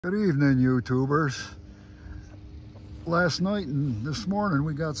Good evening, YouTubers. Last night and this morning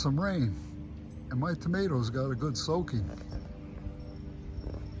we got some rain and my tomatoes got a good soaking.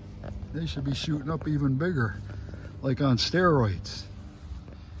 They should be shooting up even bigger, like on steroids.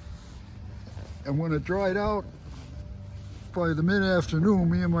 And when it dried out, by the mid-afternoon,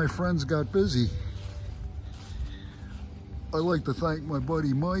 me and my friends got busy. I'd like to thank my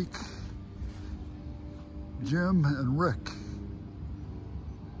buddy Mike, Jim, and Rick.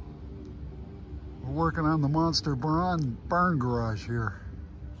 We're working on the monster barn garage here.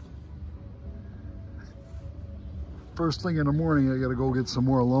 First thing in the morning, I gotta go get some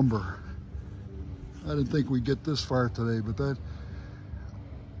more lumber. I didn't think we'd get this far today, but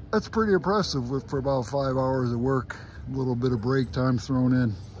that's pretty impressive for about 5 hours of work, a little bit of break time thrown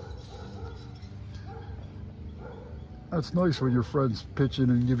in. That's nice when your friends pitch in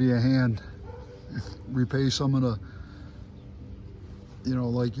and give you a hand, repay some of the, you know,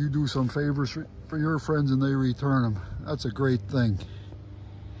 like you do some favors for your friends and they return them. That's a great thing.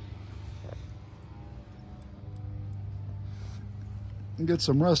 And get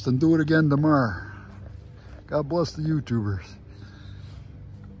some rest and do it again tomorrow. God bless the YouTubers.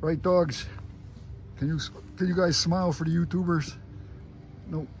 Right, dogs? Can you guys smile for the YouTubers?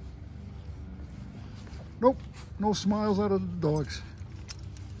 Nope. Nope. No smiles out of the dogs.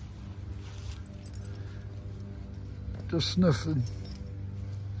 Just sniffing.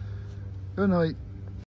 Good night.